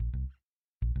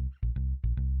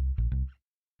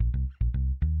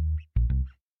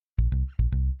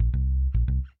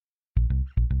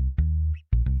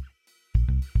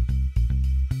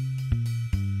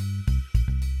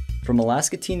From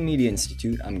Alaska Teen Media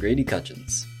Institute, I'm Grady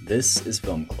Cutchins. This is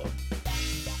Film Club,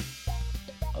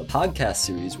 a podcast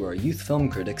series where our youth film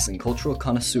critics and cultural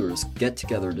connoisseurs get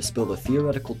together to spill the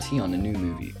theoretical tea on a new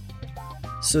movie.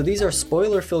 So these are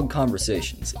spoiler-filled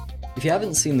conversations. If you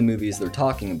haven't seen the movies they're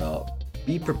talking about,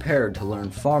 be prepared to learn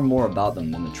far more about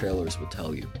them than the trailers will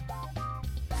tell you.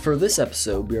 For this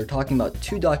episode, we are talking about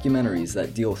two documentaries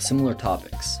that deal with similar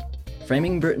topics: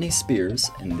 Framing Britney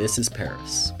Spears and This Is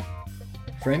Paris.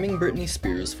 Framing Britney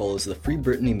Spears follows the Free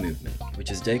Britney movement, which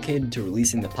is dedicated to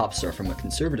releasing the pop star from a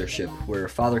conservatorship where her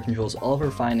father controls all of her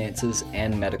finances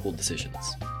and medical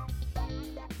decisions.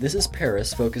 This Is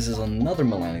Paris focuses on another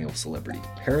millennial celebrity,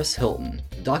 Paris Hilton.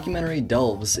 The documentary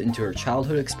delves into her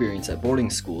childhood experience at boarding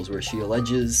schools where she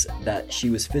alleges that she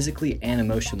was physically and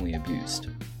emotionally abused.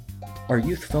 Our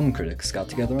youth film critics got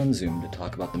together on Zoom to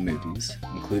talk about the movies,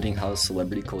 including how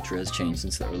celebrity culture has changed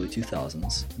since the early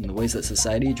 2000s, and the ways that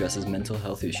society addresses mental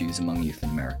health issues among youth in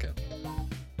America.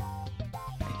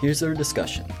 Here's their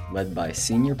discussion, led by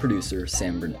senior producer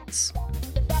Sam Burnitz.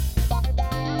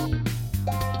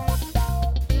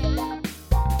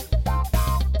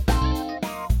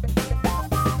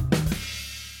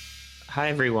 Hi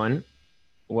everyone,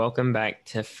 welcome back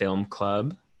to Film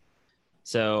Club.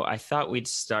 So I thought we'd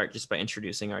start just by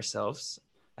introducing ourselves.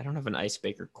 I don't have an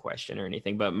icebreaker question or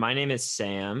anything, but my name is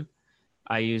Sam.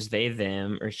 I use they,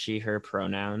 them, or she, her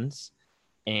pronouns.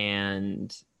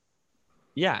 And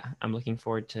yeah, I'm looking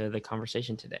forward to the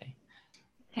conversation today.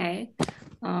 Hey,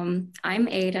 I'm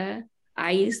Ada.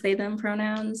 I use they, them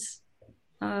pronouns.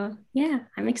 Yeah,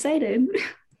 I'm excited.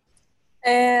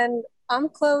 And I'm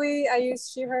Chloe. I use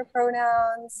she, her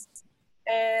pronouns.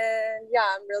 And yeah,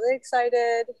 I'm really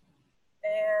excited.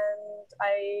 And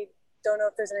I don't know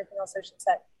if there's anything else I should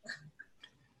say.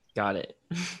 Got it.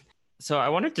 So I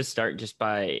wanted to start just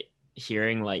by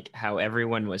hearing like how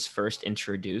everyone was first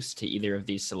introduced to either of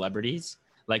these celebrities.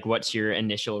 Like, what's your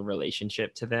initial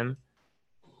relationship to them?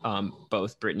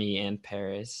 Both Britney and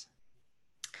Paris.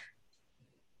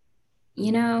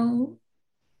 You know,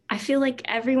 I feel like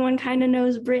everyone kind of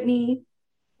knows Britney,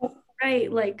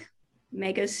 right? Like,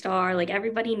 mega star, like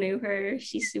everybody knew her.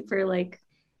 She's super like,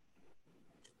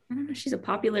 I don't know, she's a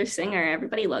popular singer.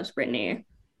 Everybody loves Britney.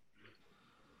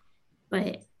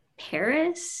 But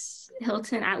Paris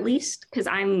Hilton, at least, because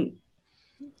I'm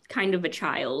kind of a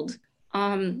child,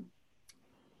 I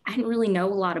didn't really know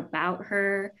a lot about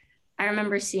her. I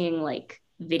remember seeing like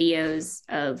videos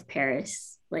of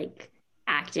Paris like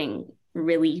acting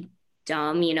really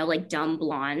dumb, you know, like dumb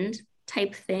blonde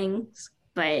type things.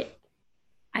 But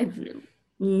I've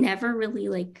never really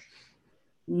like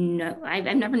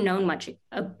I've never known much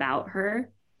about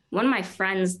her. One of my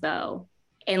friends, though,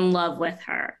 in love with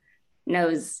her,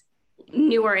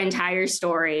 knew her entire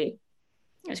story.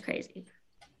 It was crazy.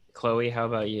 Chloe, how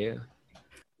about you?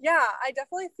 Yeah, I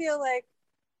definitely feel like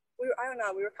we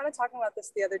were kind of talking about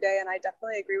this the other day, and I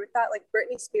definitely agree with that. Like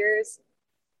Britney Spears,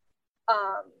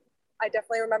 I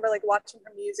definitely remember like watching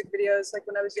her music videos like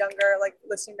when I was younger, like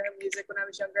listening to her music when I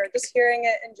was younger, just hearing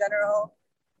it in general.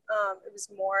 It was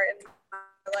more in my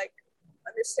like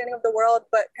understanding of the world.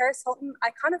 But Paris Hilton,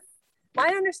 my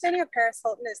understanding of Paris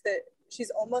Hilton is that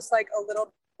she's almost like a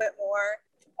little bit more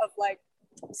of like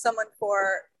someone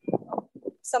for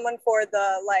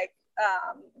the like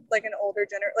an older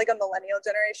like a millennial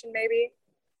generation maybe.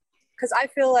 Because I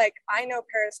feel like I know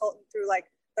Paris Hilton through like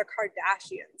the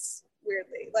Kardashians,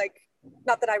 weirdly. Like,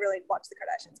 not that I really watch the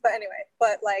Kardashians, but anyway.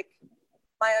 But like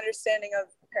my understanding of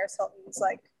Paris Hilton is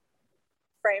like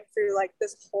framed through like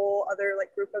this whole other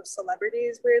like group of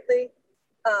celebrities, weirdly.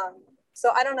 So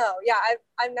I don't know. Yeah,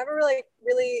 I've never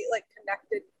really like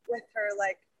connected with her.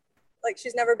 Like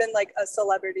she's never been like a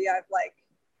celebrity I've like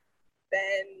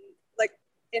been like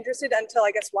interested until I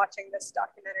guess watching this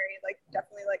documentary like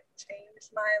definitely like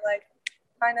changed my like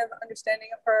kind of understanding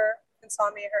of her and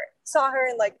saw her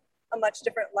in like a much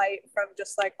different light from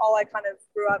just like all I kind of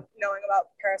grew up knowing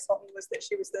about Paris Hilton was that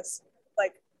she was this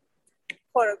like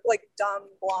quote like dumb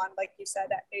blonde, like you said,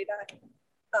 Ada.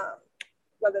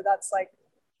 Whether that's like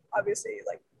obviously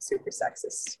like super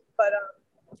sexist, but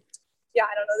yeah,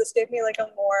 I don't know. This gave me like a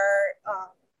more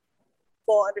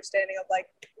full understanding of like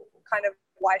kind of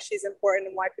why she's important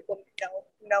and why people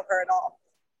know her at all.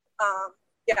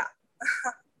 Yeah.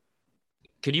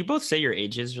 Could you both say your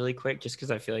ages really quick, just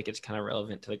because I feel like it's kind of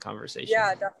relevant to the conversation?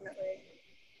 Yeah, definitely.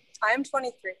 I am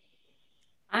 23.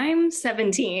 I'm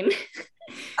 17.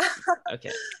 Okay.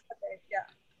 Okay, yeah.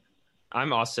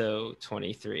 I'm also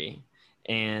 23,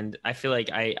 and I feel like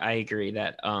I agree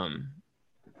that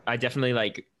I definitely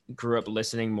like grew up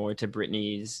listening more to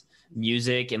Britney's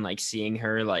music and like seeing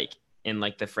her like in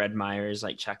like the Fred Meyers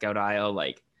like checkout aisle,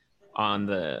 like on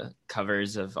the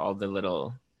covers of all the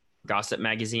little gossip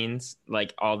magazines,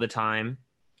 like all the time.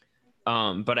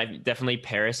 But I definitely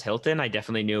Paris Hilton, I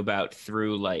definitely knew about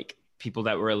through like people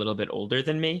that were a little bit older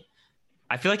than me.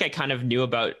 I feel like I kind of knew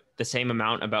about the same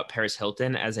amount about Paris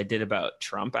Hilton as I did about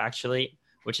Trump, actually,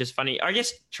 which is funny. I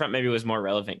guess Trump maybe was more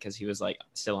relevant because he was like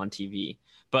still on TV,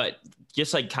 but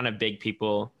just like kind of big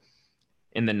people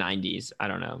in the 90s. I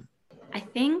don't know. I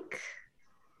think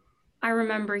I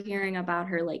remember hearing about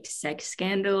her like sex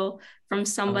scandal from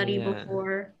somebody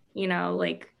before, you know,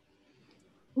 like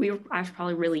I was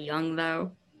probably really young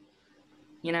though,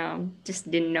 you know, just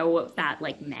didn't know what that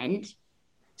like meant.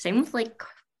 Same with like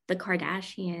the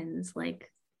Kardashians,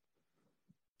 like,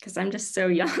 because I'm just so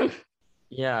young.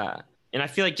 Yeah. And I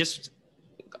feel like just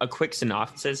a quick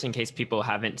synopsis in case people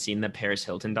haven't seen the Paris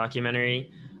Hilton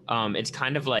documentary. It's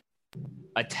kind of like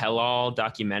a tell-all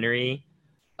documentary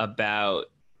about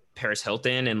Paris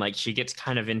Hilton, and like she gets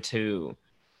kind of into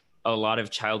a lot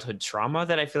of childhood trauma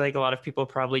that I feel like a lot of people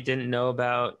probably didn't know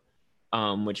about,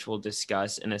 which we'll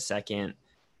discuss in a second.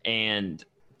 And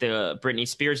the Britney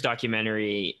Spears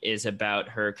documentary is about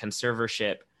her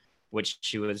conservatorship, which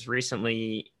she was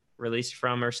recently released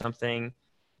from or something.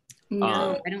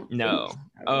 No, I don't. No. Think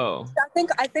so. Oh.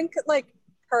 I think like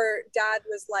her dad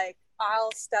was like,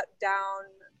 "I'll step down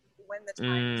when the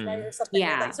time is right," or something.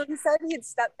 Yeah. Like, so he said he'd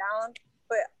step down,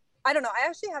 but I don't know. I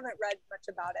actually haven't read much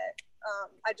about it.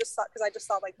 I just saw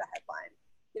like the headline,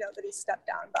 you know, that he stepped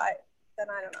down. But then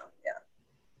I don't know. Yeah.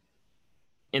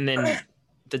 And then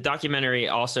the documentary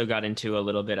also got into a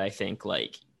little bit, I think,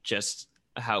 like just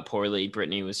how poorly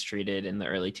Britney was treated in the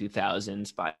early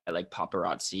 2000s by like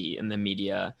paparazzi and the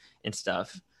media and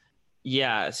stuff.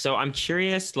 Yeah. So I'm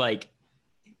curious, like,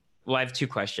 well, I have two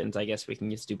questions. I guess we can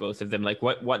just do both of them. Like,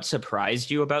 what surprised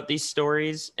you about these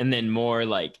stories? And then more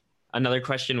like another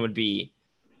question would be,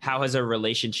 how has a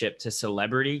relationship to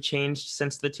celebrity changed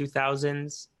since the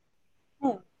 2000s?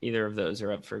 Either of those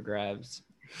are up for grabs.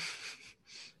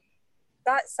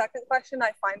 That second question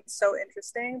I find so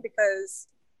interesting because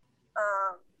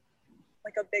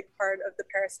like a big part of the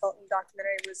Paris Hilton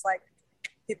documentary was like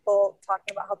people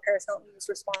talking about how Paris Hilton was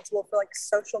responsible for like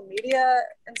social media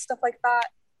and stuff like that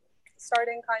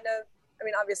starting kind of, I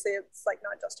mean, obviously it's like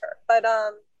not just her, but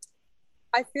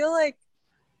I feel like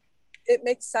it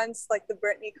makes sense, like the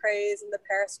Britney craze and the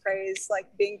Paris craze, like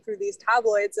being through these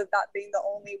tabloids, of that being the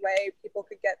only way people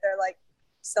could get their like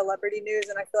celebrity news.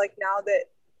 And I feel like now that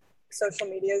social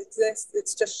media exists,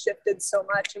 it's just shifted so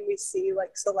much, and we see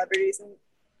like celebrities in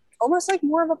almost like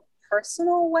more of a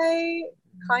personal way,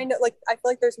 kind of like I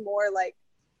feel like there's more like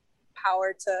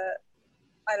power to,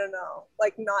 I don't know,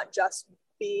 like not just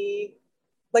be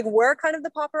like, we're kind of the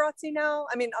paparazzi now.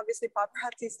 I mean, obviously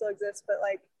paparazzi still exists, but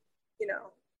like, you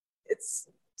know, it's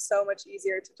so much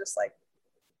easier to just like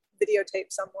videotape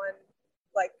someone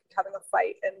like having a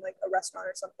fight in like a restaurant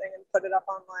or something and put it up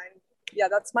online. Yeah,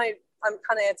 I'm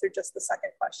kind of answered just the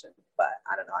second question, but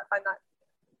I don't know. I find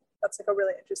that's like a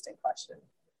really interesting question.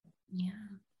 Yeah.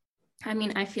 I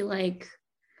mean, I feel like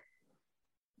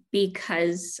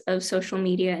because of social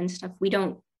media and stuff, we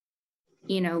don't,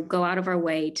 you know, go out of our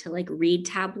way to like read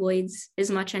tabloids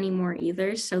as much anymore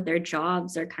either. So their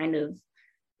jobs are kind of,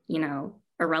 you know,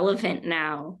 irrelevant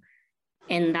now.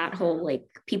 And that whole like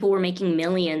people were making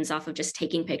millions off of just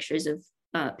taking pictures of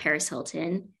Paris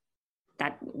Hilton.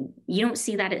 That you don't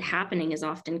see that happening as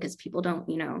often because people don't,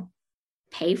 you know,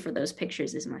 pay for those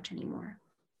pictures as much anymore.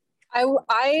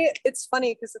 It's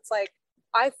funny because it's like,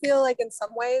 I feel like in some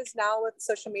ways now with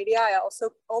social media, I also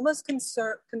almost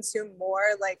consume more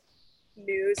like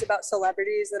news about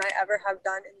celebrities than I ever have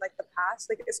done in like the past.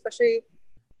 Like, especially,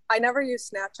 I never use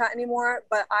Snapchat anymore,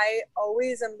 but I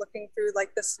always am looking through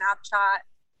like the Snapchat,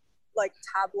 like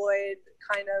tabloid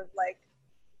kind of like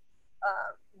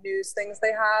news things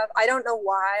they have. I don't know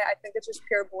why. I think it's just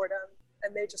pure boredom,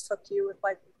 and they just hook you with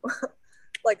like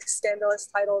like scandalous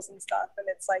titles and stuff. And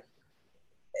it's like,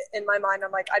 in my mind,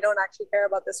 I'm like, I don't actually care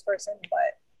about this person,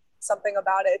 but something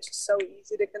about it, it's just so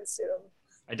easy to consume.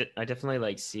 I definitely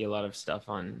like see a lot of stuff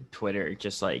on Twitter,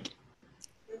 just like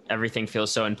everything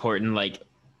feels so important, like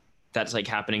that's like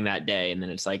happening that day, and then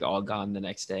it's like all gone the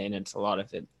next day, and it's a lot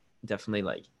of it definitely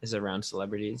like is around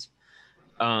celebrities.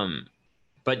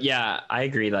 But yeah, I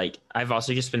agree. Like I've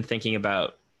also just been thinking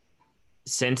about,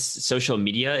 since social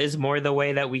media is more the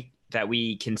way that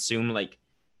we consume like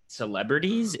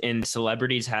celebrities, and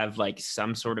celebrities have like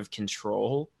some sort of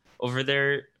control over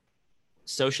their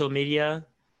social media.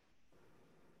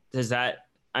 Does that,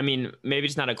 I mean, maybe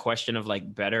it's not a question of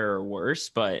like better or worse,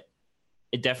 but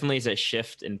it definitely is a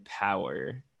shift in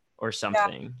power or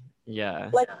something. Yeah.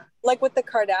 Like with the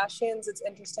Kardashians, it's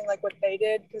interesting like what they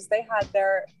did, because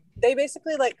they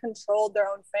basically like controlled their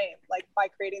own fame, like by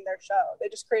creating their show. They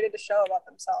just created a show about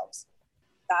themselves.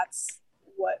 That's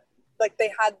what, like,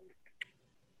 they had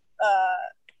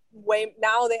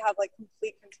now they have like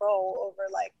complete control over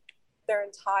like their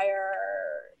entire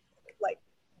like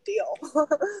deal,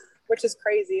 which is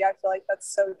crazy. I feel like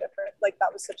that's so different. Like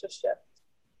that was such a shift.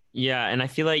 Yeah, and I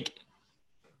feel like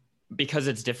because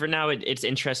it's different now, it's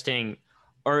interesting.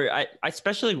 Or I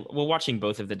especially, well, watching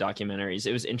both of the documentaries,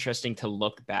 it was interesting to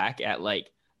look back at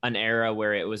like an era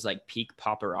where it was like peak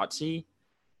paparazzi.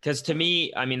 Because to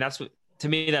me, I mean, that's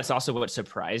also what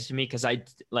surprised me, because I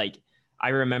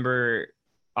remember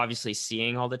obviously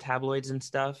seeing all the tabloids and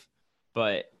stuff,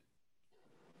 but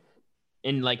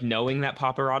in like knowing that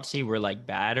paparazzi were like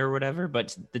bad or whatever.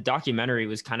 But the documentary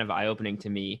was kind of eye-opening to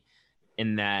me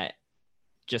in that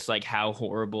just like how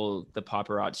horrible the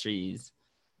paparazzis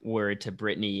were to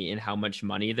Britney and how much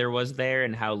money there was there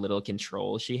and how little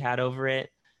control she had over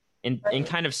it. And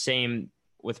kind of same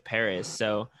with Paris.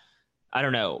 So I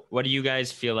don't know. What do you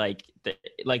guys feel like,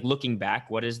 like looking back,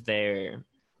 what is there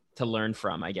to learn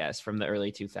from, I guess, from the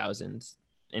early 2000s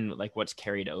and like what's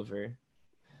carried over?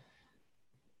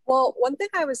 Well, one thing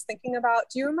I was thinking about,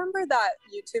 do you remember that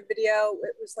YouTube video?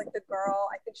 It was like the girl,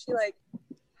 I think she like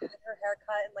had her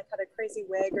haircut and like had a crazy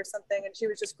wig or something, and she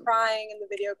was just crying in the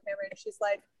video camera, and she's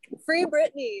like, "Free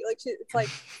Britney!" Like it's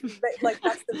like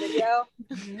that's the video.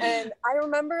 And I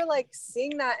remember like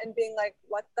seeing that and being like,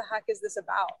 "What the heck is this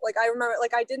about?" Like I remember,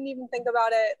 like I didn't even think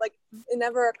about it. Like it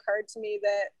never occurred to me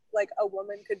that like a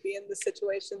woman could be in the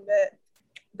situation that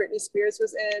Britney Spears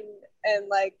was in, and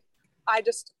like I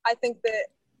think that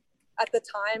at the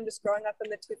time, just growing up in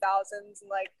the 2000s and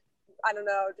like I don't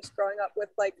know, just growing up with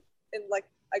like in like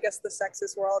I guess the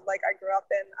sexist world like I grew up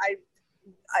in,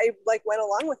 I like went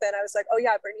along with it. And I was like, oh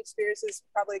yeah, Britney Spears is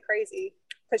probably crazy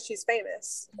because she's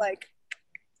famous, like,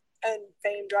 and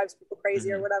fame drives people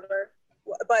crazy or whatever.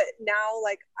 But now,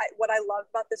 like, what I love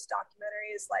about this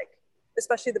documentary is like,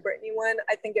 especially the Britney one,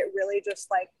 I think it really just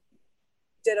like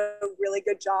did a really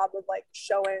good job of like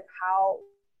showing how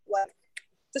like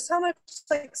just how much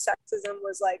like sexism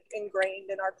was like ingrained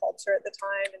in our culture at the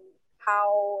time, and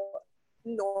how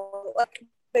normal, like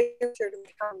they showed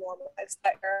how normalized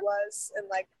that era was, and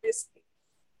like obviously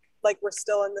like we're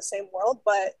still in the same world,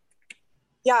 but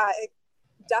yeah, it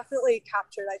definitely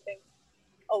captured I think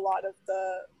a lot of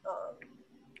the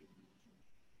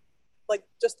like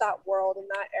just that world and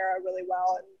that era really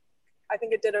well, and I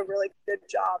think it did a really good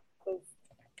job of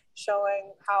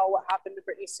showing how what happened to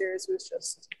Britney Spears was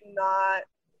just not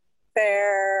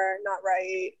fair, not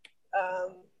right,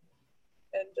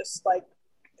 and just like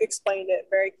explained it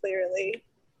very clearly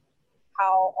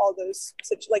how all those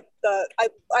like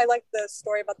I like the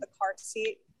story about the car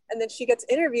seat, and then she gets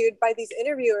interviewed by these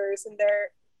interviewers and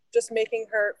they're just making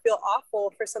her feel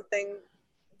awful for something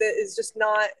that is just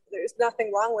not, there's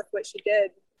nothing wrong with what she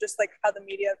did, just like how the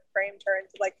media framed her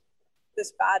into like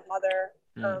this bad mother,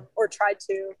 or tried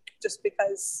to, just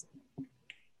because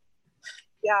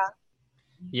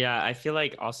Yeah, I feel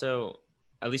like also,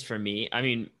 at least for me, I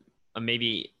mean,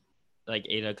 maybe like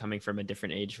Ada coming from a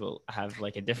different age will have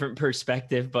like a different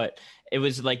perspective, but it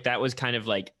was like that was kind of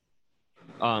like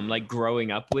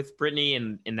growing up with Britney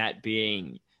and that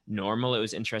being normal. It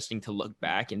was interesting to look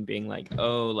back and being like,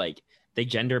 oh, like the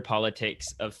gender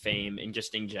politics of fame and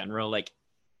just in general, like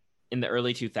in the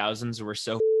early 2000s were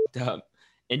so up,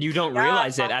 and you don't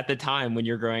realize it at the time when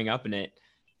you're growing up in it.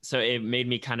 So it made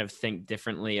me kind of think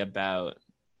differently about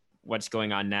what's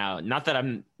going on now. Not that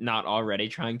I'm not already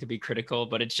trying to be critical,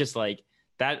 but it's just like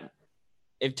that.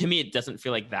 To me, it doesn't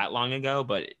feel like that long ago,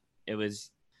 but it was,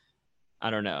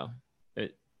 I don't know.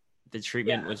 The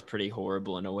treatment was pretty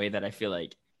horrible in a way that I feel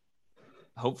like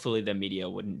hopefully the media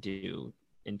wouldn't do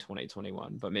in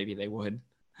 2021, but maybe they would.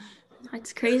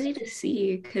 It's crazy to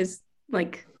see because,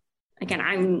 like,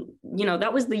 again,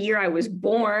 that was the year I was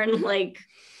born. Like,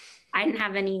 I didn't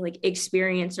have any like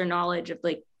experience or knowledge of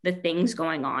like the things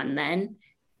going on then.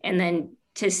 And then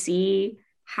to see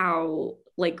how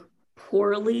like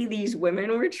poorly these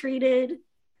women were treated,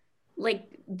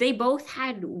 like they both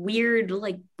had weird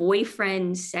like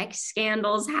boyfriend sex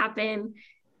scandals happen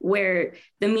where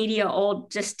the media all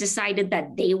just decided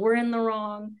that they were in the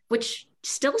wrong, which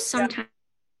still sometimes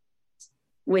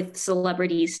with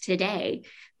celebrities today,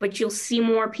 but you'll see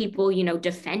more people,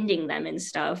 defending them and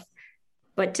stuff.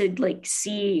 But to like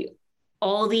see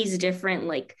all these different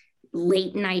like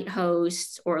late night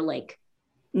hosts or like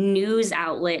news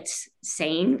outlets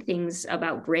saying things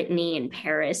about Britney and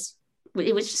Paris,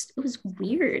 it was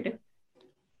weird.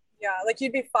 Yeah, like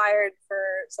you'd be fired for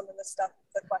some of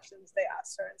the questions they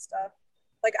asked her and stuff.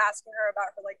 Like asking her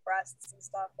about her like breasts and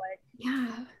stuff, like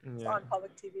Yeah. on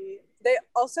public TV. They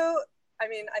also, I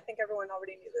mean, I think everyone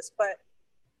already knew this, but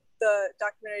the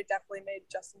documentary definitely made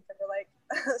Justin Timberlake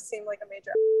seem like a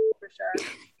major for sure.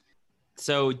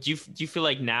 So do you feel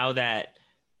like now that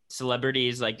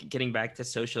celebrities, like getting back to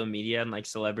social media and like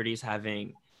celebrities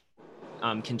having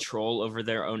control over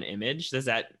their own image, does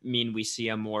that mean we see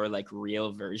a more like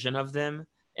real version of them?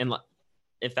 And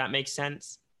if that makes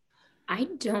sense? I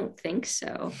don't think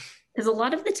so. Because a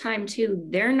lot of the time too,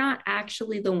 they're not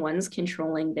actually the ones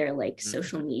controlling their like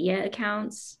social media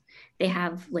accounts. They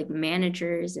have like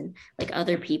managers and like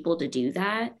other people to do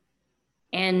that.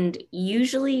 And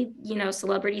usually, you know,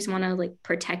 celebrities want to like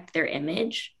protect their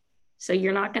image. So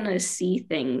you're not going to see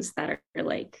things that are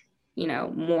like, you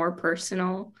know, more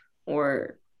personal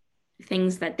or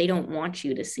things that they don't want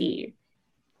you to see.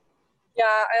 Yeah,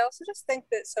 I also just think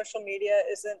that social media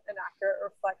isn't an accurate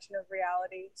reflection of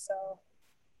reality. So,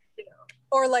 you know,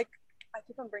 or like, I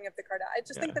keep on bringing up the Kardashians. I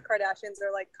just think the Kardashians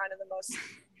are like kind of the most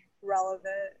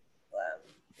relevant.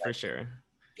 For like, sure.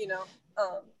 You know,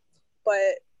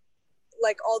 but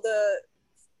like all the,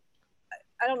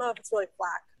 I don't know if it's really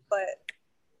flack, but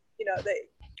you know,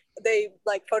 they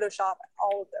like Photoshop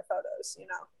all of their photos, you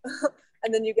know,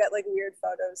 and then you get like weird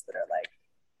photos that are like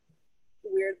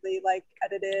weirdly like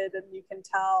edited and you can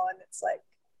tell, and it's like,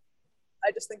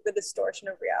 I just think the distortion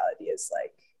of reality is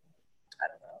like, I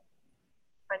don't know,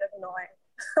 kind of annoying.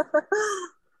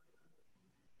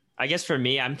 I guess for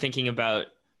me, I'm thinking about,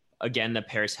 again, the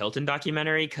Paris Hilton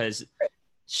documentary, because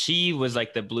she was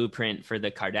like the blueprint for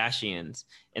the Kardashians,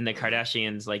 and the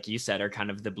Kardashians, like you said, are kind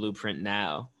of the blueprint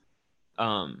now.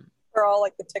 For all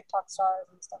like the TikTok stars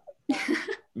and stuff like that.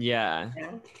 Yeah.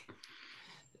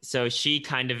 So she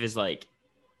kind of is like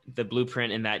the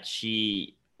blueprint in that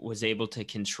she was able to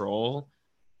control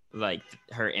like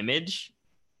her image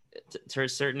to a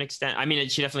certain extent. I mean,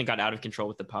 she definitely got out of control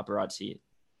with the paparazzi.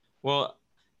 Well,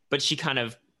 but she kind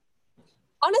of,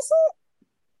 honestly,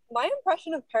 my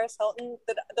impression of Paris Hilton,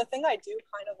 the thing I do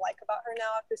kind of like about her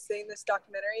now after seeing this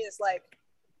documentary is like,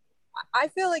 I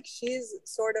feel like she's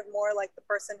sort of more like the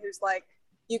person who's like,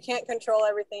 you can't control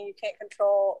everything. You can't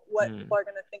control what people are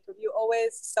going to think of you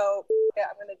always. So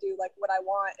yeah, I'm going to do like what I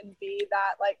want and be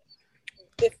that. Like,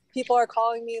 if people are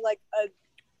calling me like a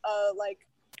like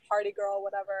party girl,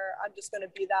 whatever, I'm just going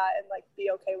to be that and like be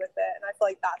okay with it. And I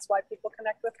feel like that's why people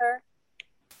connect with her.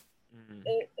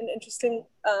 An interesting,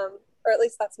 or at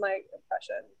least that's my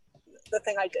impression. The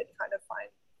thing I did kind of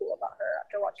find cool about her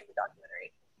after watching the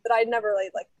documentary that I'd never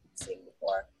really like seen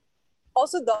before.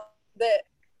 Also, that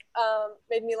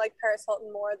made me like Paris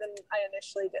Hilton more than I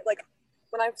initially did. Like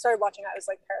when I started watching, I was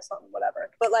like, Paris Hilton, whatever.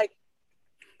 But like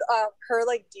her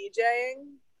like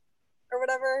DJing or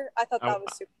whatever, I thought that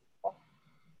was super cool.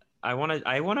 I want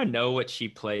to know what she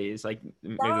plays. Like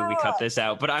maybe we cut this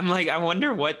out, but I'm like, I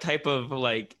wonder what type of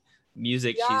like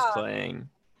music she's playing.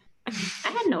 I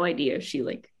had no idea she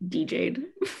like DJ'd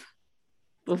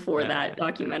before that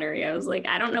documentary. I was like,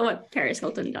 I don't know what Paris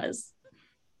Hilton does.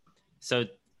 So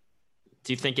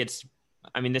do you think it's,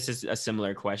 I mean, this is a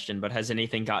similar question, but has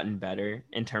anything gotten better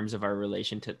in terms of our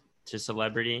relation to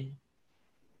celebrity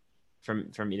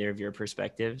from either of your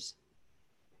perspectives?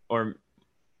 Or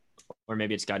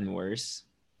maybe it's gotten worse?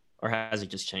 Or has it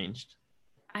just changed?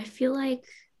 I feel like,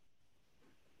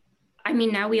 I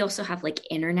mean, now we also have like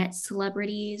internet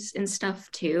celebrities and stuff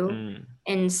too.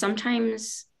 And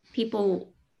sometimes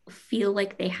people feel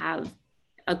like they have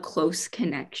a close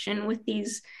connection with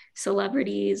these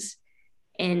celebrities.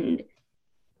 And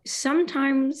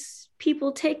sometimes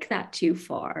people take that too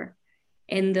far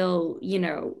and they'll, you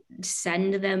know,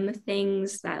 send them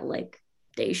things that like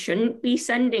they shouldn't be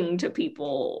sending to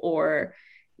people. Or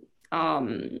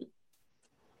there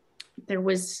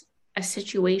was a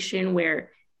situation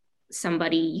where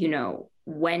somebody, you know,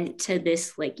 went to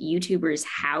this like YouTuber's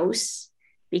house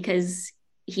because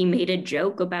he made a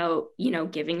joke about, you know,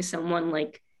 giving someone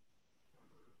like,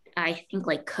 I think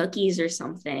like cookies or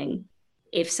something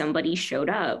if somebody showed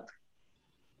up.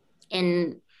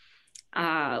 And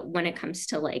when it comes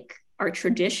to like our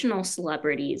traditional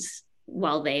celebrities,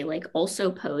 while they like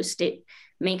also post, it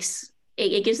gives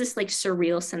this like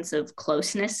surreal sense of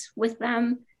closeness with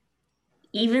them,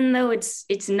 even though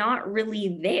it's not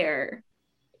really there.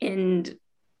 And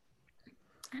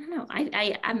I don't know,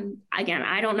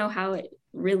 I don't know how it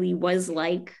really was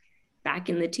like back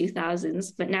in the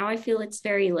 2000s, but now I feel it's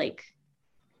very like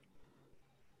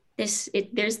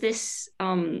there's this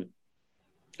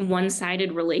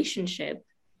one-sided relationship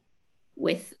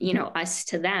with, you know, us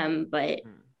to them, but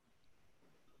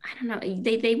I don't know,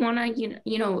 they want to,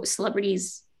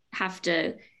 celebrities have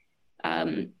to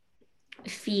um,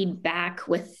 feed back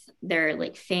with their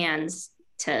like fans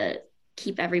to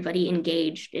keep everybody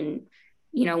engaged. And,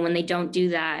 when they don't do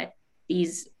that,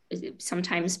 these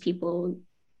sometimes people,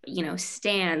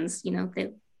 stands,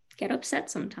 they get upset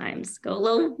sometimes, go a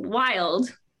little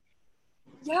wild.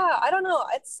 Yeah, I don't know.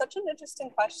 It's such an interesting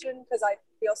question because I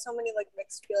feel so many like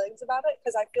mixed feelings about it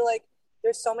because I feel like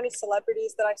there's so many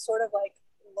celebrities that I sort of like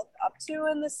look up to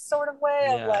in this sort of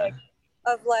way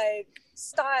of like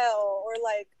style or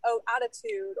like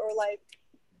attitude or like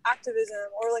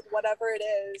activism or like whatever it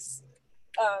is.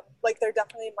 Like they're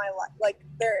definitely in my life, like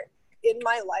they're in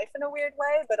my life in a weird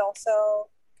way, but also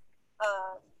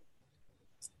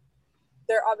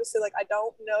they're obviously like, I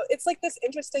don't know, it's like this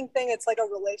interesting thing. It's like a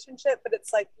relationship, but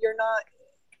it's like you're not,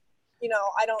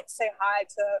 I don't say hi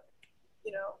to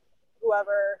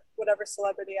whatever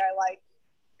celebrity I like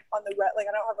on the like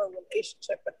I don't have a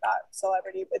relationship with that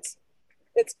celebrity. It's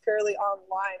purely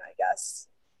online, I guess.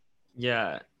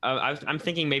 Yeah, I'm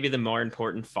thinking maybe the more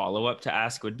important follow-up to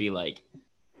ask would be like,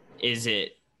 is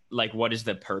it like, what is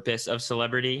the purpose of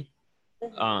celebrity?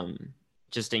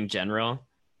 Just in general,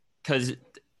 because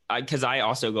I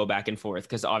also go back and forth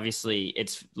because obviously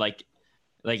it's like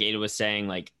Ada was saying,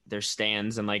 like there's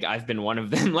stands and like I've been one of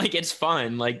them. Like it's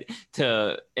fun, like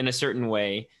to in a certain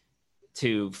way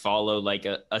to follow like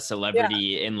a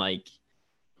celebrity and like,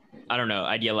 I don't know,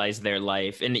 idealize their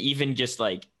life. And even just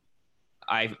like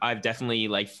I've definitely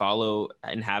like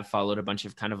have followed a bunch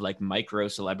of kind of like micro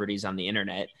celebrities on the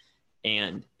internet,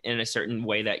 and in a certain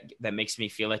way that makes me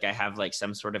feel like I have like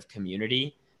some sort of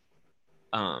community,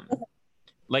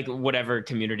 like whatever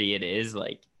community it is,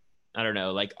 like I don't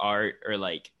know, like art or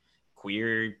like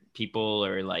queer people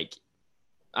or like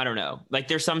I don't know, like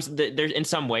there's in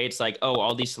some way it's like, oh,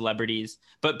 all these celebrities,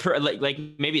 but like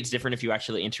maybe it's different if you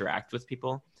actually interact with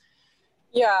people.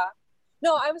 Yeah,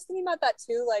 no, I was thinking about that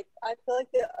too. Like I feel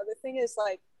like the other thing is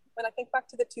like when I think back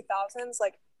to the 2000s,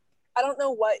 like I don't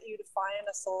know what you define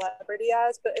a celebrity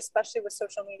as, but especially with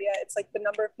social media, it's like the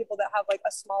number of people that have like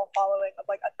a small following of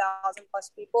like 1,000+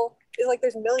 people is like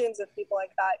there's millions of people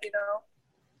like that,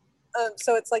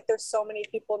 so it's like there's so many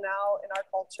people now in our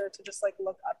culture to just like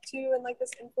look up to in like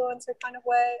this influencer kind of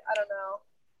way. I don't know.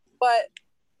 But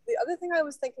the other thing I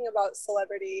was thinking about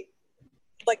celebrity,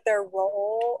 like their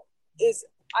role is,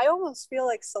 I almost feel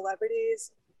like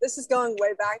celebrities, this is going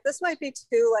way back, this might be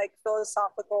too like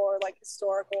philosophical or like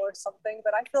historical or something,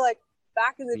 but I feel like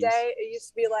back in the day it used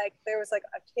to be like there was like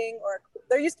a king or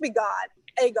there used to be a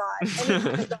god,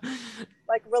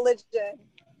 like religion,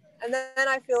 and then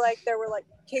I feel like there were like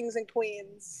kings and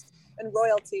queens and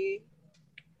royalty,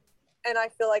 and I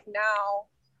feel like now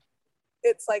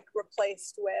it's like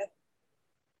replaced with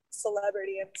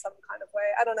celebrity in some kind of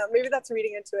way. I don't know, maybe that's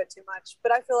reading into it too much,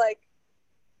 but I feel like,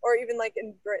 or even like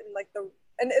in Britain, like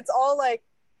and it's all like,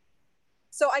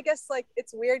 so I guess like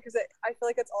it's weird because I feel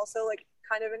like it's also like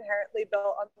kind of inherently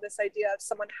built on this idea of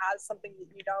someone has something that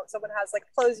you don't, someone has like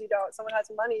clothes you don't, someone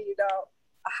has money you don't,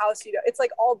 a house you don't. It's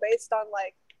like all based on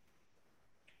like,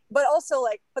 but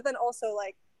then also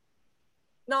like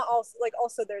not all, like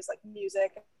also there's like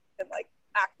music and like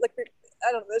act, like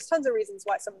I don't know, there's tons of reasons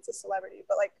why someone's a celebrity,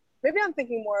 but like maybe I'm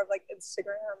thinking more of like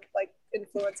Instagram, like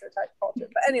influencer type culture.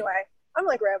 But anyway, I'm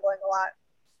like rambling a lot.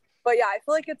 But yeah, I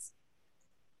feel like I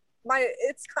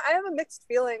have a mixed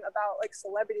feeling about like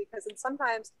celebrity because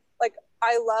sometimes like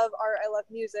I love art, I love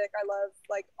music, I love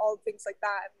like all things like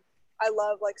that. And I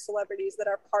love like celebrities that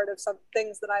are part of some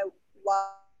things that I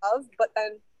love, but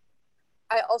then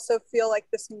I also feel like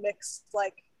this mixed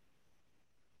like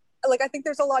I think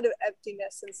there's a lot of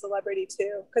emptiness in celebrity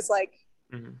too, because like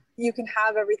you can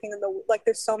have everything in the, like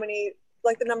there's so many,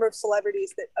 like the number of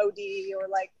celebrities that OD or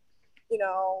like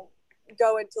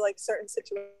go into like certain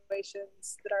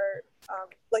situations that are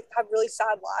like have really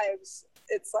sad lives.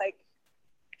 It's like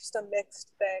just a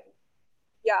mixed thing.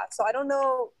 Yeah, so I don't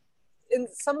know, in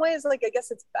some ways like I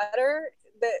guess it's better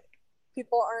that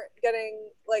people aren't getting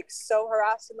like so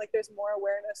harassed, and like there's more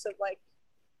awareness of like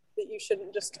that you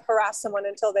shouldn't just harass someone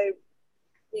until they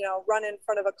run in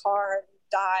front of a car and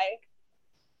die.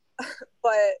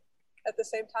 But at the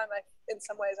same time, in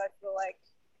some ways I feel like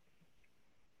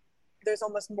there's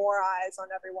almost more eyes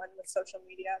on everyone with social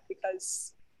media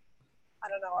because I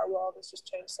don't know, our world has just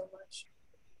changed so much.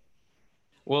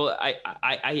 Well,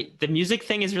 I the music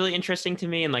thing is really interesting to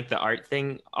me, and like the art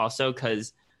thing also,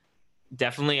 because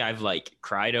definitely I've like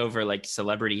cried over like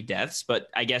celebrity deaths, but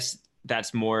I guess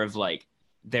that's more of like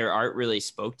their art really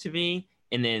spoke to me,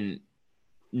 and then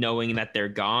knowing that they're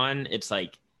gone, it's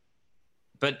like,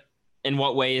 but in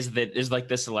what way is like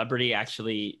the celebrity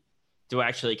actually do I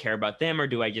actually care about them, or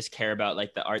do I just care about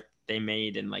like the art they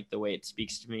made and like the way it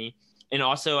speaks to me? And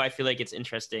also I feel like it's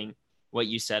interesting what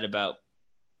you said about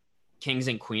kings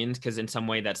and queens, because in some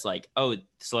way that's like, oh,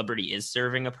 celebrity is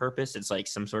serving a purpose. It's like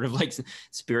some sort of like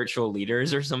spiritual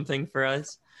leaders or something for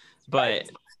us.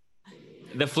 But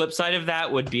the flip side of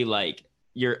that would be like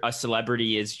a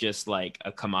celebrity is just like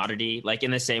a commodity, like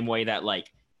in the same way that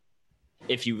like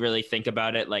if you really think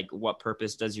about it, like what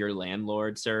purpose does your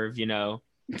landlord serve,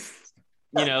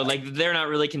 like they're not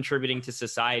really contributing to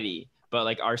society, but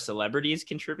like are celebrities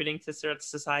contributing to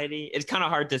society? It's kind of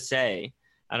hard to say.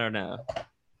 I don't know.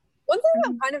 One thing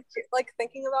I'm kind of like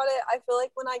thinking about it, I feel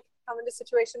like when I come into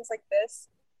situations like this,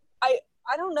 I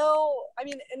don't know. I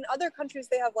mean, in other countries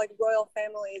they have like royal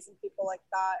families and people like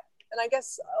that, and I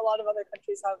guess a lot of other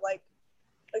countries have like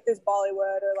there's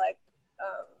Bollywood, or like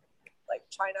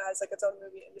China has like its own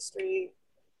movie industry,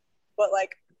 but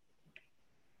like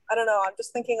I don't know. I'm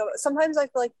just thinking of, sometimes I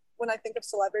feel like when I think of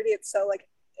celebrity, it's so like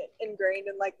ingrained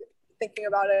in like thinking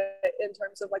about it in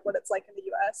terms of like what it's like in the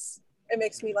US. It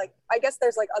makes me like, I guess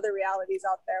there's like other realities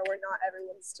out there where not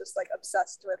everyone's just like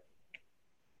obsessed with,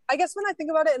 I guess when I think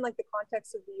about it in like the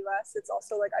context of the US, it's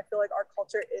also like, I feel like our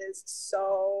culture is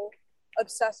so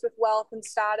obsessed with wealth and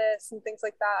status and things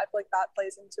like that. I feel like that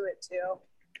plays into it too.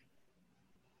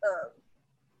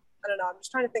 I don't know. I'm just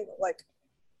trying to think of like,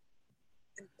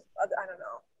 I don't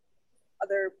know,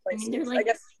 other places. I mean, like, I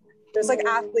guess there's like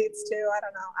athletes too. I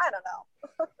don't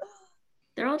know.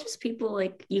 They're all just people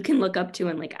like you can look up to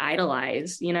and like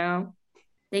idolize,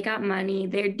 they got money,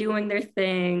 they're doing their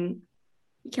thing.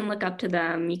 You can look up to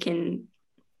them. You can,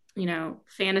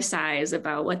 fantasize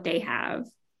about what they have.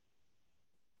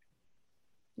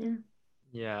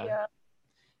 Yeah.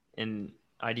 And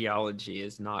ideology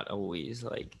is not always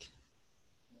like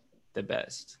the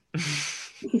best.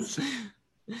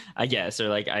 I guess, or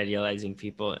like idealizing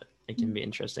people, it can be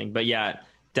interesting. But yeah,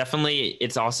 definitely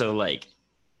it's also like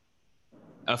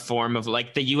a form of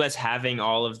like the US having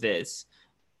all of this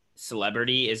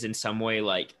celebrity is in some way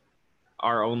like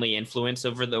our only influence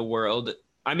over the world.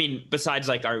 I mean, besides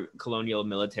like our colonial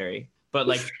military, but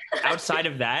like outside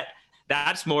of that,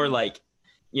 that's more like,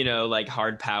 like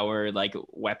hard power, like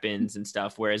weapons and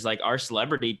stuff. Whereas like our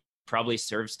celebrity probably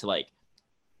serves to like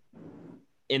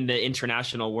in the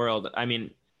international world. I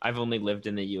mean, I've only lived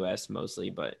in the US mostly,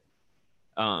 but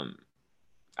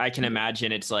I can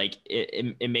imagine it's like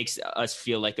it makes us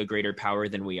feel like a greater power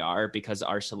than we are because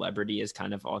our celebrity is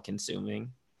kind of all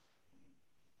consuming.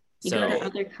 You go to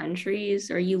other countries,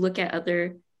 or you look at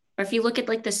or if you look at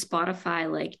like the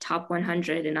Spotify like top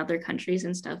 100 in other countries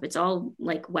and stuff, it's all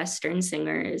like Western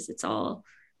singers. It's all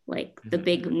like the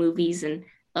big movies, and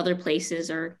other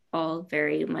places are all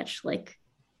very much like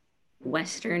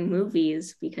Western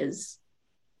movies because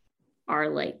our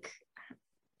like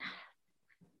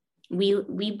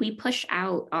we push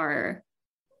out our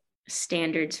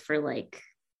standards for like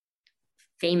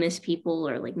famous people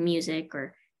or like music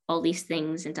or all these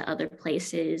things into other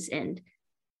places. And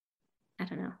I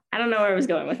don't know where I was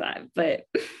going with that, but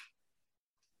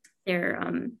there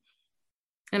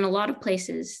in a lot of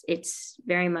places it's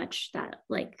very much that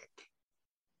like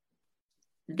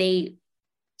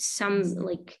some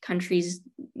like countries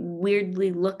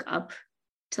weirdly look up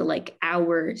to like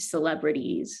our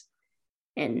celebrities,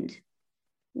 and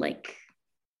like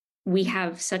we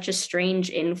have such a strange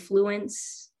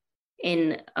influence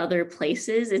in other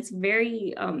places. It's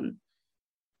very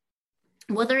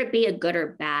whether it be a good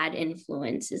or bad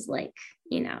influence is like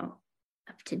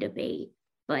up to debate,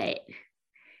 but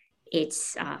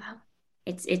it's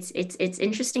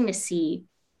interesting to see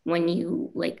when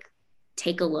you like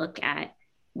take a look at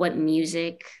what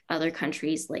music other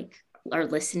countries like are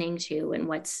listening to and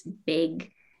what's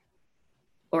big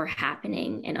or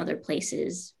happening in other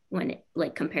places when it,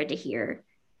 like compared to here,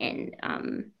 and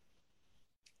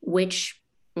which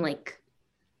like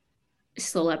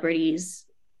celebrities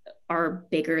are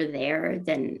bigger there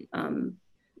than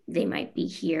they might be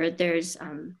here. There's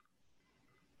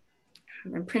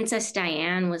Princess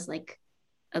Diane was like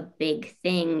a big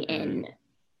thing in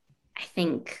I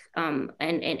think and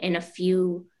in a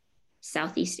few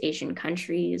Southeast Asian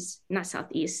countries, not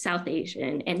Southeast, South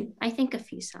Asian, and I think a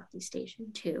few Southeast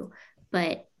Asian too.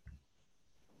 But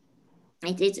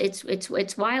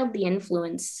it's wild the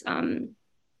influence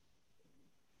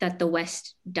that the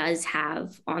West does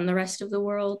have on the rest of the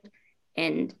world,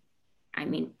 and I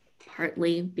mean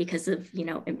partly because of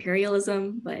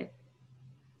imperialism, but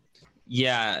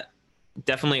yeah,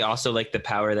 definitely also like the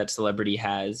power that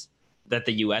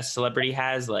the US celebrity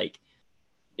has, like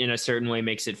in a certain way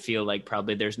makes it feel like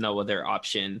probably there's no other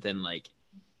option than like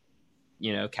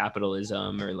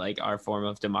capitalism or like our form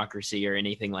of democracy or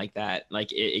anything like that.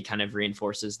 Like it kind of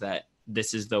reinforces that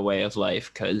this is the way of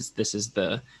life because this is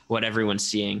what everyone's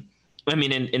seeing. I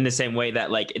mean, in the same way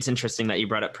that like it's interesting that you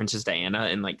brought up Princess Diana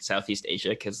in like Southeast Asia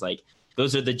because like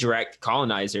those are the direct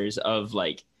colonizers of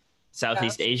like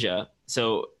Southeast Asia.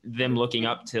 So them looking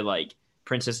up to like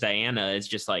Princess Diana is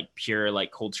just like pure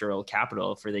like cultural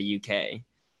capital for the UK.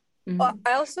 Well,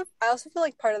 I also feel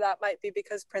like part of that might be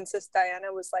because Princess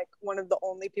Diana was like one of the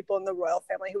only people in the royal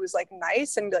family who was like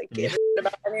nice and like gave a shit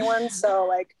about anyone. So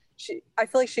like I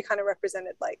feel like she kind of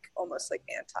represented like almost like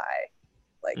anti,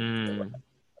 like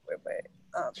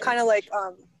kind of like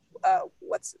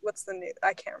what's the name?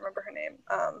 I can't remember her name.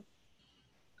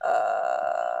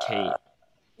 Kate.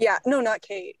 Yeah, no, not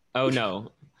Kate. Oh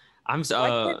no, I'm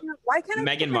why can't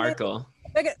Meghan Markle.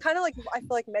 Meghan, kind of like I feel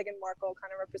like Meghan Markle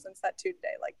kind of represents that too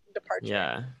today, like departure.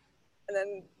 Yeah. And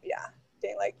then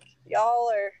being like y'all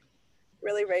are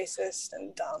really racist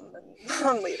and dumb, and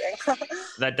I'm leaving.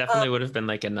 That definitely would have been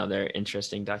like another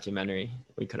interesting documentary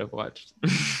we could have watched.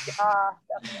 Yeah,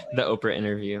 definitely. The Oprah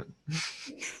interview.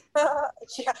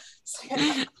 Yeah.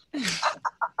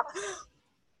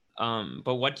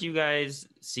 But what do you guys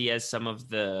see as some of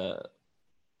the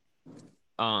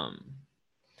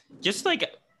just like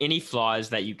any flaws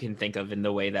that you can think of in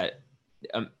the way that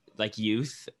like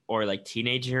youth or like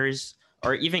teenagers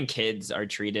or even kids are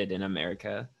treated in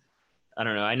America? I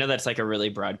don't know. I know that's like a really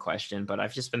broad question, but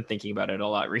I've just been thinking about it a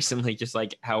lot recently, just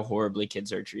like how horribly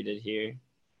kids are treated here.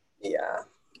 Yeah,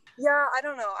 I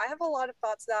don't know. I have a lot of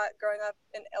thoughts that growing up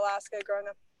in Alaska, growing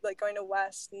up like going to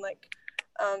West and like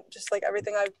just like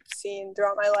everything I've seen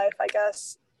throughout my life, I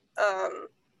guess.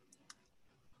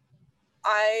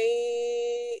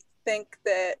 I think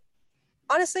that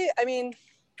honestly, I mean,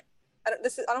 I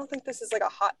don't think this is like a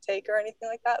hot take or anything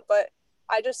like that, but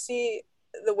I just see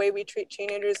the way we treat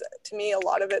teenagers. To me, a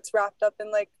lot of it's wrapped up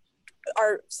in like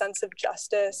our sense of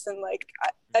justice, and like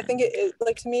I think it is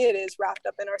like, to me it is wrapped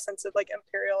up in our sense of like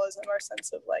imperialism, our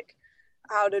sense of like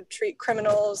how to treat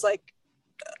criminals, like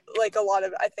a lot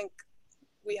of, I think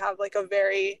we have like a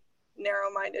very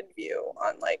narrow-minded view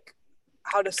on like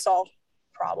how to solve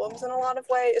problems in a lot of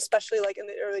ways, especially like in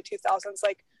the early 2000s.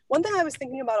 Like one thing I was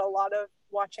thinking about a lot of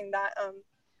watching that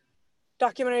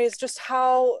documentary is just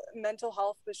how mental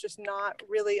health was just not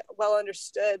really well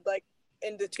understood like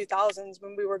in the 2000s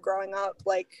when we were growing up.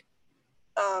 Like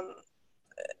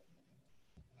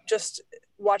just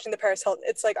watching the Paris Hilton,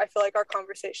 it's like I feel like our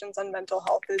conversations on mental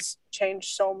health has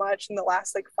changed so much in the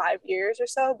last like 5 years or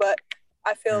so, but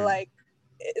I feel like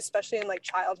especially in like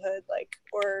childhood, like,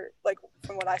 or like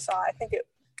from what I saw, I think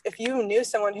if you knew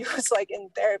someone who was like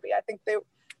in therapy, I think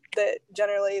that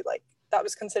generally like that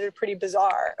was considered pretty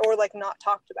bizarre or like not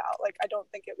talked about. Like I don't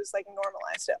think it was like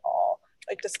normalized at all,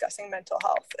 like discussing mental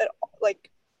health at all.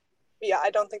 Like I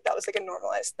don't think that was like a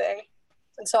normalized thing.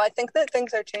 And so I think that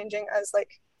things are changing as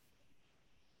like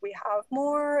we have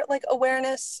more like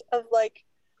awareness of like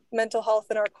mental health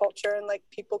in our culture, and like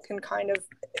people can kind of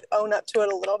own up to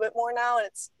it a little bit more now, and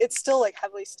it's still like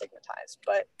heavily stigmatized,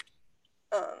 but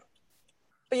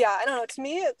yeah, I don't know, to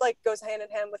me it like goes hand in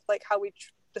hand with like how we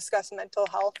discuss mental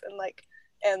health, and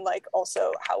like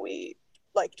also how we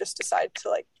like just decide to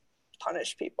like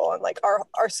punish people, and like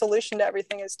our solution to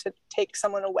everything is to take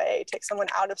someone away, take someone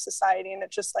out of society. And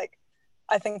it's just like,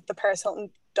 I think the Paris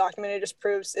Hilton documentary just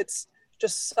proves it's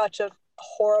just such a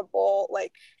horrible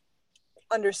like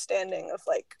understanding of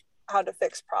like how to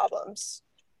fix problems.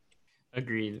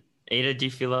 Agreed. Ada, do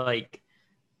you feel like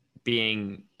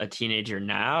being a teenager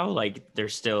now, like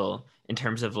there's still, in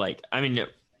terms of like, I mean,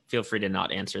 feel free to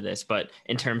not answer this, but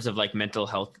in terms of like mental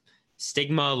health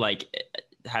stigma, like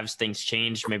have things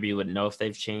changed? Maybe you wouldn't know if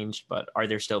they've changed, but are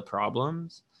there still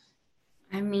problems?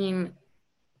 I mean,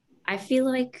 I feel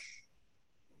like,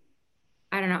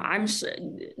 I don't know,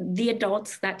 the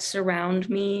adults that surround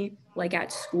me, like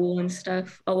at school and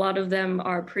stuff, a lot of them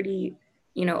are pretty,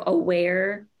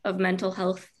 aware of mental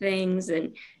health things,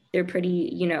 and they're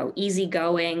pretty,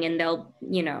 easygoing, and they'll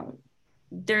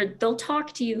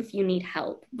talk to you if you need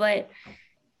help. But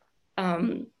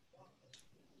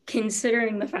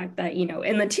considering the fact that,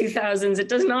 in the 2000s, it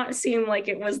does not seem like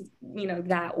it was,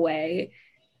 that way.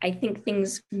 I think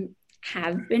things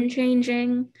have been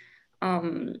changing.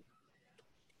 I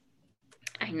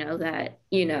know that,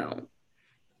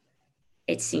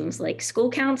 it seems like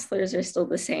school counselors are still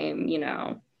the same,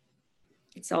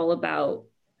 it's all about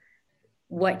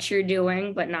what you're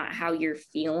doing, but not how you're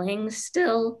feeling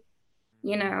still,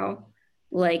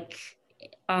 like,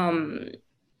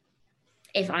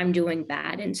 if I'm doing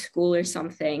bad in school or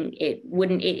something,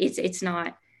 it's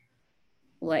not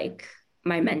like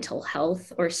my mental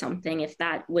health or something, if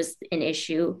that was an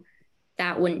issue,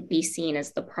 that wouldn't be seen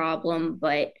as the problem.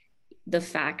 But the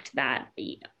fact that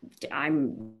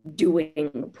I'm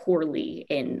doing poorly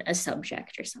in a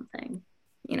subject or something,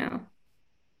 you know.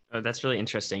 Oh, that's really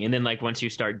interesting. And then like once you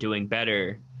start doing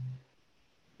better,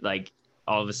 like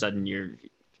all of a sudden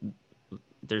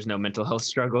there's no mental health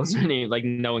struggles or any, like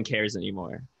no one cares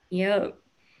anymore. Yep.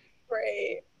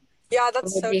 Right. Yeah,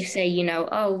 that's so They true. say,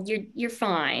 oh, you're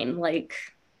fine. Like,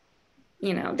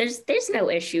 there's no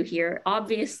issue here.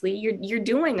 Obviously, you're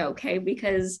doing okay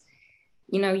because,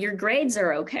 your grades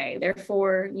are okay.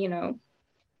 Therefore,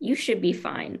 you should be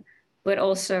fine. But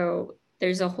also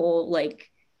there's a whole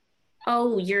like,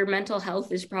 oh, your mental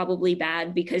health is probably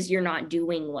bad because you're not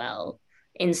doing well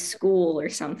in school or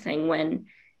something, when,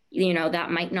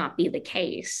 that might not be the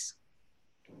case.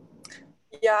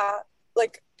 Yeah,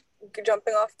 like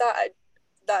jumping off that,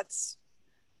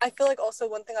 I feel like also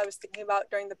one thing I was thinking about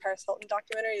during the Paris Hilton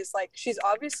documentary is like she's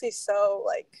obviously so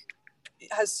like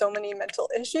has so many mental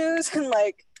issues and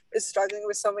like is struggling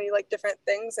with so many like different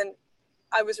things, and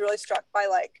I was really struck by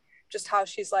like just how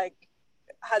she's like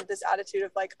had this attitude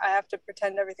of like I have to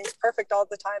pretend everything's perfect all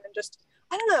the time, and just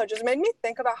I don't know, just made me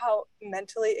think about how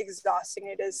mentally exhausting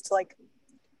it is to like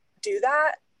do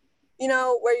that,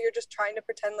 where you're just trying to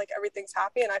pretend like everything's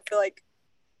happy. And I feel like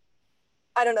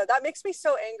I don't know, that makes me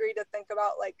so angry to think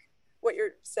about like what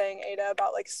you're saying, Ada,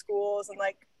 about like schools and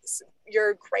like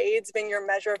your grades being your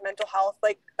measure of mental health.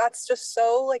 Like that's just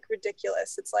so like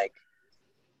ridiculous. It's like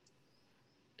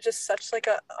just such like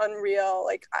a unreal,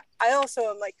 like I also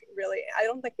am like really, I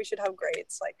don't think we should have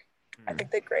grades. Like I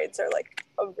think that grades are like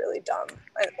a really dumb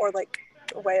or like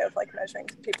a way of like measuring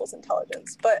people's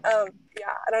intelligence. But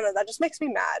yeah, I don't know, that just makes me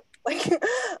mad like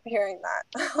hearing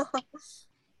that.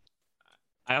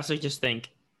 I also just think,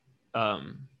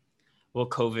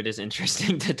 COVID is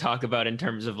interesting to talk about in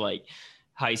terms of like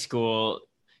high school.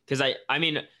 Because I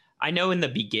mean, I know in the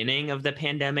beginning of the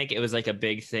pandemic, it was like a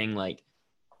big thing, like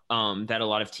that a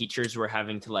lot of teachers were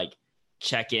having to like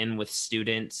check in with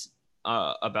students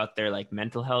about their like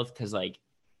mental health. Because like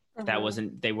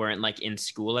they weren't like in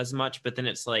school as much. But then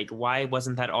it's like, why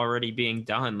wasn't that already being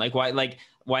done? Like,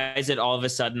 why is it all of a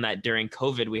sudden that during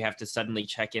COVID, we have to suddenly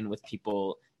check in with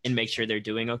people and make sure they're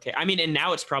doing okay? I mean, and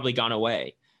now it's probably gone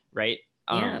away, right?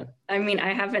 Yeah. I mean,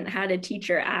 I haven't had a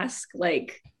teacher ask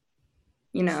like,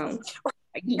 You're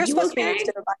you supposed okay? to be used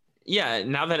to it. Yeah,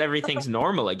 now that everything's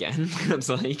normal again, it's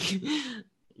like,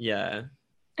 yeah.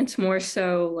 It's more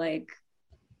so like,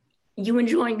 you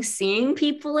enjoying seeing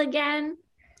people again?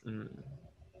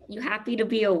 You happy to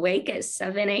be awake at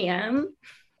 7 a.m.?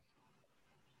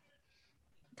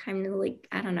 Time to like,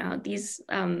 I don't know, these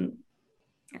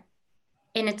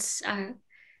and it's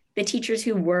the teachers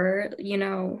who were,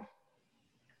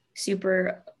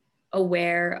 super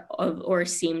aware of or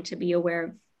seem to be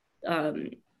aware of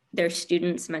their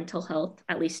students' mental health,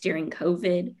 at least during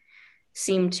COVID,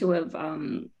 seem to have,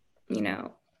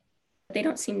 they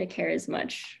don't seem to care as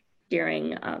much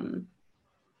during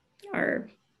our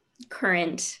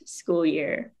current school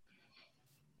year.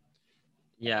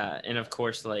 Yeah, and of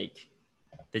course, like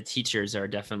the teachers are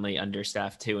definitely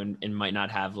understaffed too, and might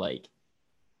not have like,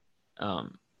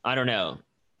 I don't know,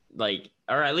 like,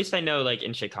 or at least I know like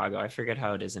in Chicago, I forget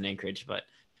how it is in Anchorage, but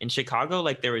in Chicago,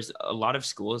 like there was a lot of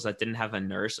schools that didn't have a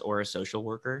nurse or a social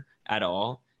worker at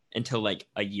all until like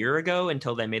a year ago,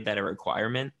 until they made that a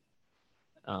requirement.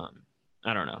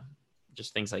 I don't know,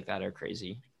 just things like that are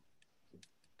crazy.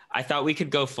 I thought we could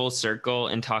go full circle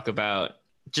and talk about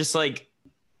just like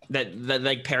that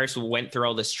like Paris went through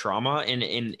all this trauma,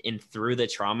 and through the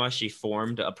trauma she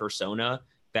formed a persona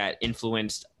that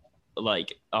influenced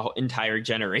like an entire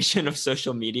generation of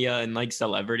social media and like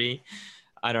celebrity.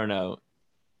 I don't know,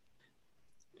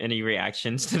 any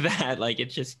reactions to that? Like it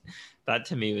just, that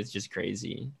to me was just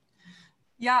crazy.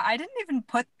 Yeah,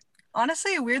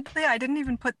 honestly, weirdly, I didn't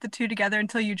even put the two together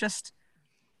until you just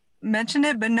mentioned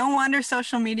it, but no wonder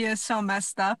social media is so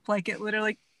messed up. Like it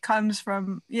literally comes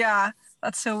from, yeah,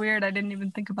 that's so weird. I didn't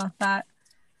even think about that.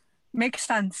 Makes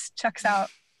sense. Checks out.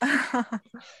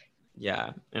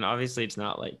 Yeah, and obviously it's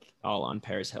not like all on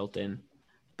Paris Hilton,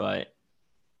 but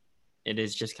it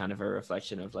is just kind of a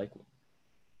reflection of like,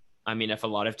 I mean, if a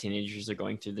lot of teenagers are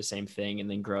going through the same thing and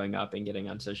then growing up and getting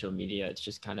on social media, it's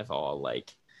just kind of all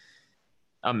like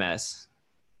a mess.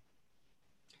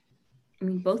 I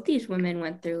mean, both these women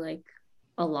went through like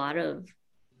a lot of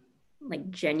like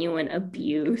genuine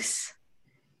abuse,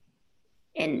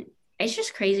 and it's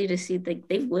just crazy to see like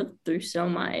they've lived through so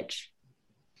much.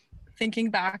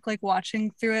 Thinking back, like watching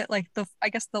through it, like I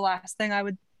guess the last thing I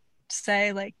would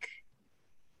say, like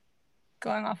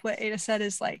going off what Ada said,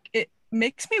 is like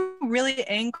makes me really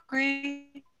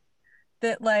angry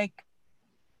that like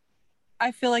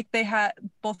I feel like they had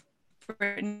both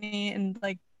Britney and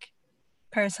like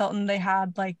Paris Hilton, they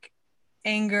had like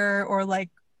anger or like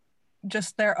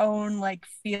just their own like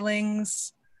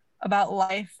feelings about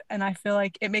life, and I feel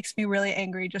like it makes me really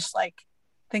angry just like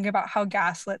thinking about how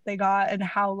gaslit they got and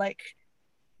how like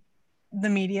the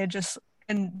media just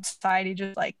and society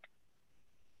just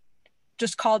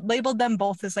labeled them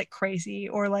both as like crazy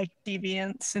or like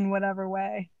deviants in whatever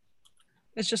way.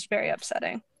 It's just very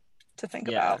upsetting to think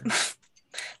about.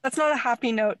 That's not a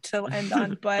happy note to end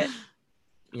on, but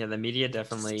yeah, the media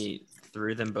definitely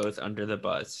threw them both under the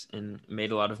bus and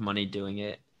made a lot of money doing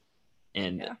it,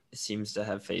 and seems to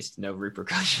have faced no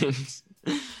repercussions.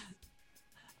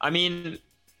 I mean,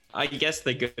 I guess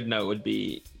the good note would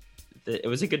be that it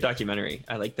was a good documentary.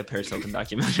 I like the Paris Hilton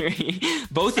documentary.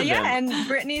 Both of them. Yeah, and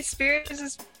Britney Spears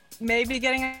is maybe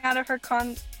getting out of her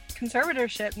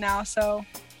conservatorship now, so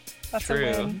that's True.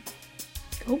 a win.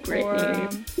 Oh,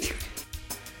 Britney.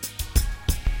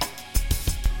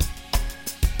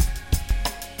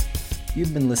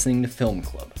 You've been listening to Film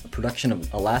Club, a production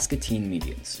of Alaska Teen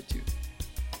Media Institute.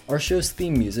 Our show's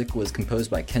theme music was composed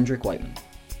by Kendrick Whiteman.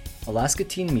 Alaska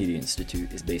Teen Media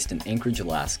Institute is based in Anchorage,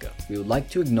 Alaska. We would like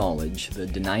to acknowledge the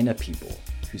Dena'ina people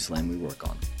whose land we work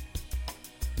on.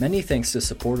 Many thanks to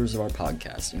supporters of our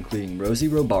podcast, including Rosie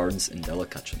Robards and Della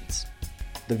Cutchins.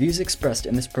 The views expressed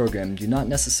in this program do not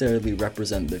necessarily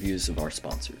represent the views of our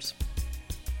sponsors.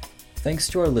 Thanks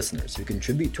to our listeners who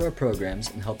contribute to our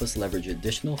programs and help us leverage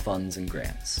additional funds and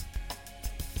grants.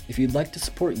 If you'd like to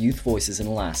support youth voices in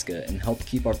Alaska and help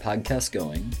keep our podcast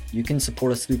going, you can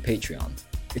support us through Patreon.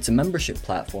 It's a membership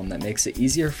platform that makes it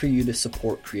easier for you to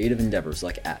support creative endeavors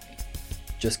like ATME.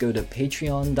 Just go to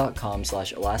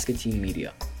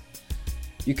patreon.com/AlaskaTeenMedia.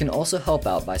 You can also help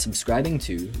out by subscribing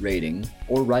to, rating,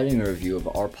 or writing a review of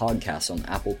our podcast on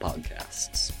Apple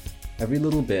Podcasts. Every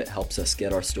little bit helps us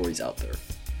get our stories out there.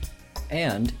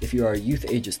 And if you are a youth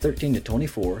ages 13 to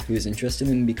 24 who is interested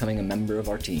in becoming a member of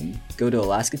our team, go to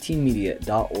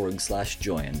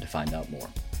alaskateenmedia.org/join to find out more.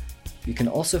 You can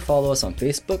also follow us on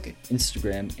Facebook,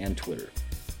 Instagram, and Twitter.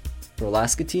 For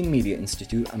Alaska Teen Media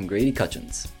Institute, I'm Grady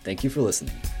Cutchins. Thank you for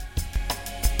listening.